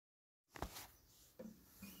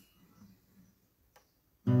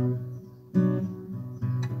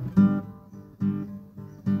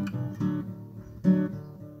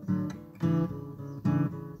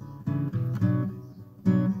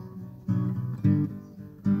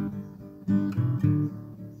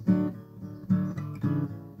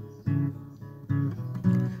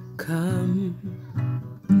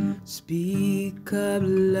speak of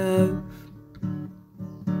love.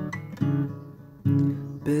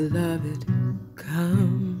 Beloved,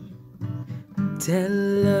 come, tell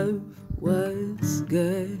love what's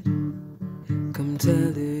good. Come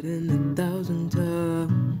tell it in 1,000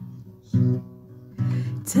 tongues.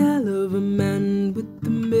 Tell of a man with the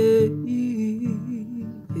maid.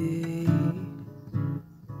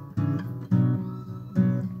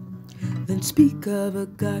 Then speak of a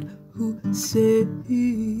God who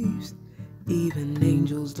saves. Even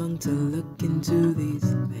angels long to look into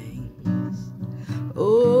these things.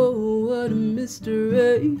 Oh, what a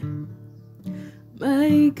mystery.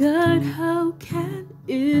 My God, how can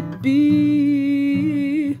it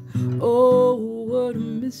be? Oh, what a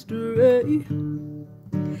mystery,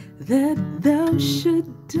 that thou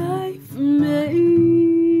should die for me.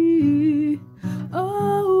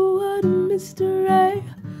 Oh, what a mystery,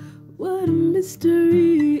 what a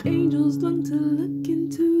mystery. Angels long to look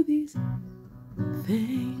into these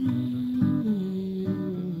things.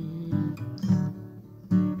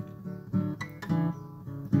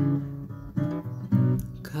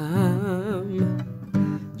 Come,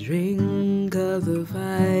 drink of the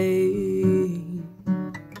vine.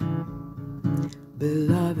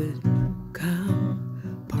 Beloved, come,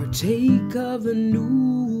 partake of the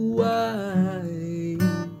new wine.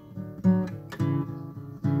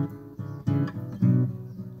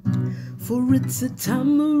 For it's a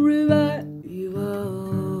time of revival.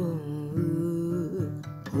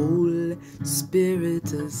 Holy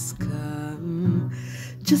Spirit has come,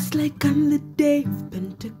 just like on the day of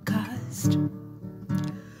Pentecost,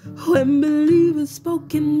 when believers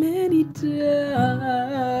spoke in many tongues.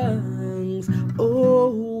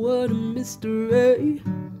 Oh, what a mystery.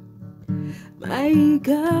 My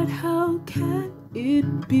God, how can it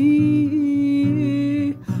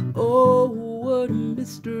be? Oh, what a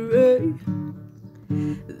mystery,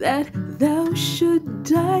 that thou should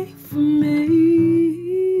die for me.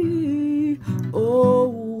 Oh,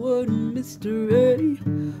 what a mystery,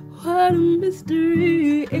 what a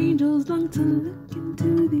mystery. Angels long to look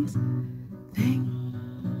into these things.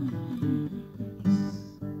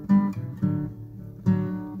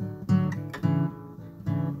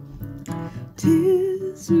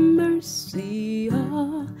 'Tis mercy,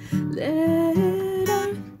 all let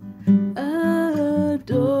earth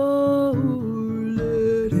adore.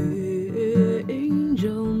 Let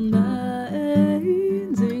angel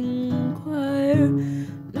minds inquire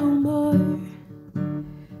no more.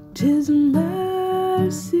 'Tis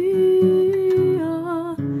mercy,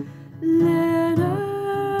 all let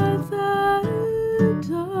earth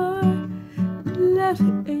adore. Let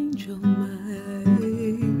angel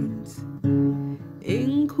minds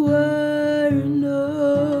inquire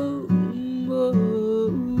no more.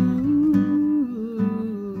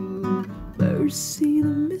 Mercy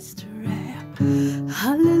the mystery,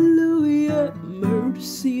 hallelujah.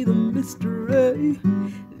 Mercy the mystery,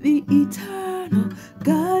 the eternal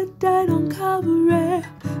God died on Calvary.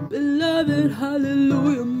 Beloved,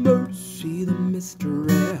 hallelujah. Mercy the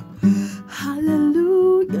mystery,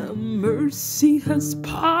 hallelujah. Mercy has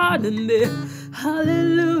pardoned it,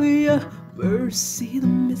 hallelujah. Mercy the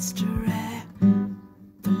mystery,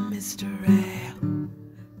 the mystery.